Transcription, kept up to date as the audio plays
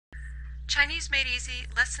Chinese Made Easy,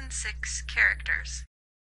 Lesson 6, Characters.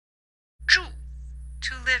 住,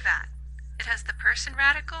 to live at. It has the person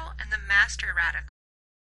radical and the master radical.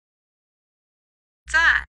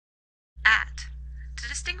 在, at. To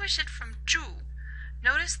distinguish it from 住,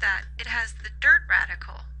 notice that it has the dirt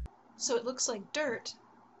radical. So it looks like dirt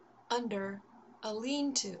under a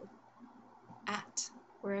lean-to. At.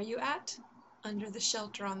 Where are you at? Under the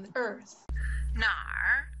shelter on the earth.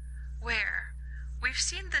 Nar, where. We've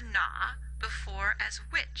seen the na before as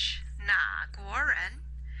which, na guoren.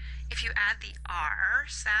 If you add the r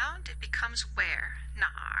sound, it becomes where,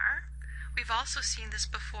 nar. We've also seen this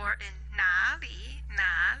before in na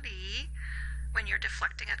li, when you're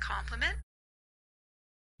deflecting a compliment.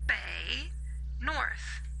 Bei,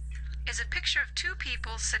 north, is a picture of two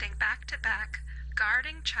people sitting back to back,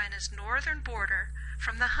 guarding China's northern border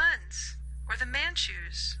from the Huns, or the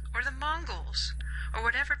Manchus, or the Mongols, or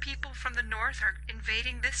whatever people from the north are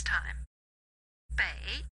invading this time.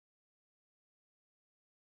 Bei.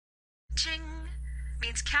 Jing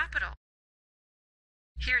means capital.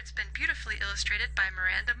 Here it's been beautifully illustrated by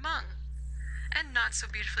Miranda Mung, and not so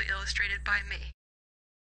beautifully illustrated by me.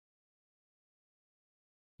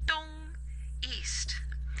 Dong, east.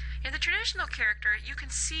 In the traditional character, you can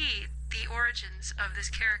see the origins of this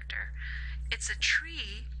character. It's a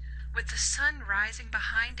tree with the sun rising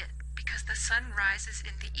behind it, because the sun rises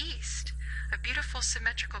in the east. A beautiful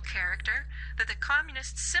symmetrical character that the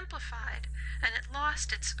communists simplified, and it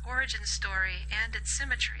lost its origin story and its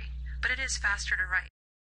symmetry, but it is faster to write.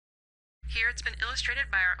 Here it's been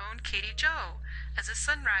illustrated by our own Katie Jo as a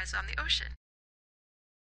sunrise on the ocean.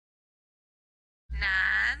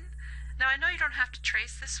 Nan. Now I know you don't have to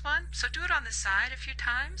trace this one, so do it on the side a few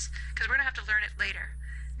times, because we're going to have to learn it later.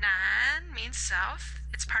 Nan means south.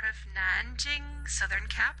 It's part of Nanjing, southern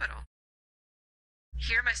capital.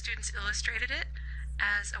 Here my students illustrated it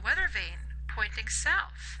as a weather vane pointing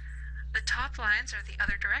south. The top lines are the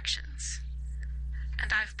other directions.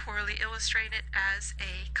 And I've poorly illustrated it as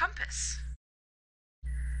a compass.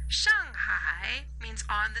 Shanghai means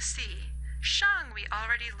on the sea. Shang we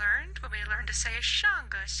already learned when we learned to say 上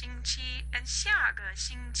个星期 and 下个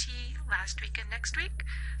星期last week and next week,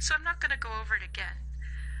 so I'm not going to go over it again.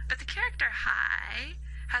 But the character hai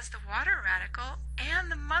has the water radical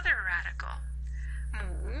and the mother radical.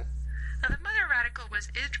 Mu. Now the mother radical was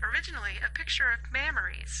originally a picture of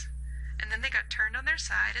mammaries, and then they got turned on their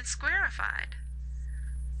side and squarified.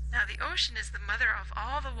 Now the ocean is the mother of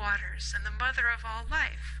all the waters and the mother of all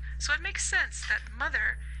life, so it makes sense that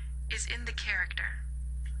mother is in the character.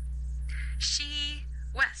 Xi,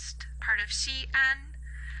 west, part of Xi'an.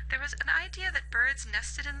 There was an idea that birds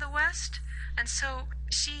nested in the west, and so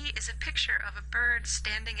Xi is a picture of a bird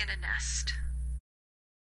standing in a nest.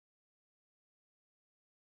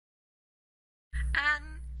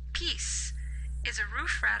 An, peace, is a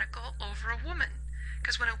roof radical over a woman,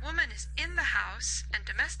 because when a woman is in the house and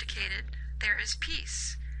domesticated, there is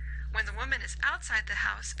peace. When the woman is outside the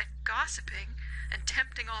house and gossiping and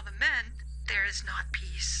tempting all the men, there is not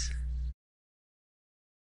peace.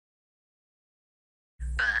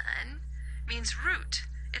 Bun means root.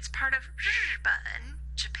 It's part of Bun,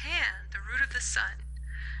 Japan, the root of the sun.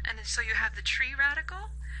 And so you have the tree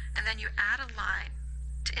radical, and then you add a line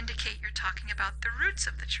to indicate you're talking about the roots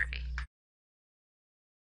of the tree.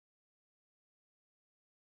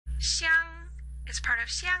 Xiang is part of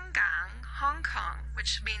Xianggang, Hong Kong,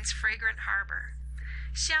 which means fragrant harbor.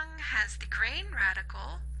 Xiang has the grain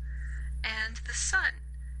radical and the sun,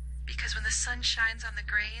 because when the sun shines on the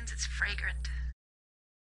grains, it's fragrant.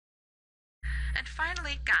 And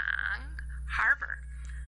finally, gang, harbor.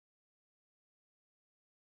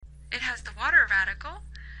 It has the water radical,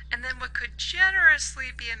 and then what could generously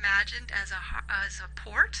be imagined as a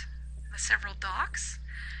port, with several docks,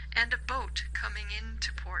 and a boat coming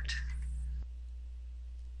into port.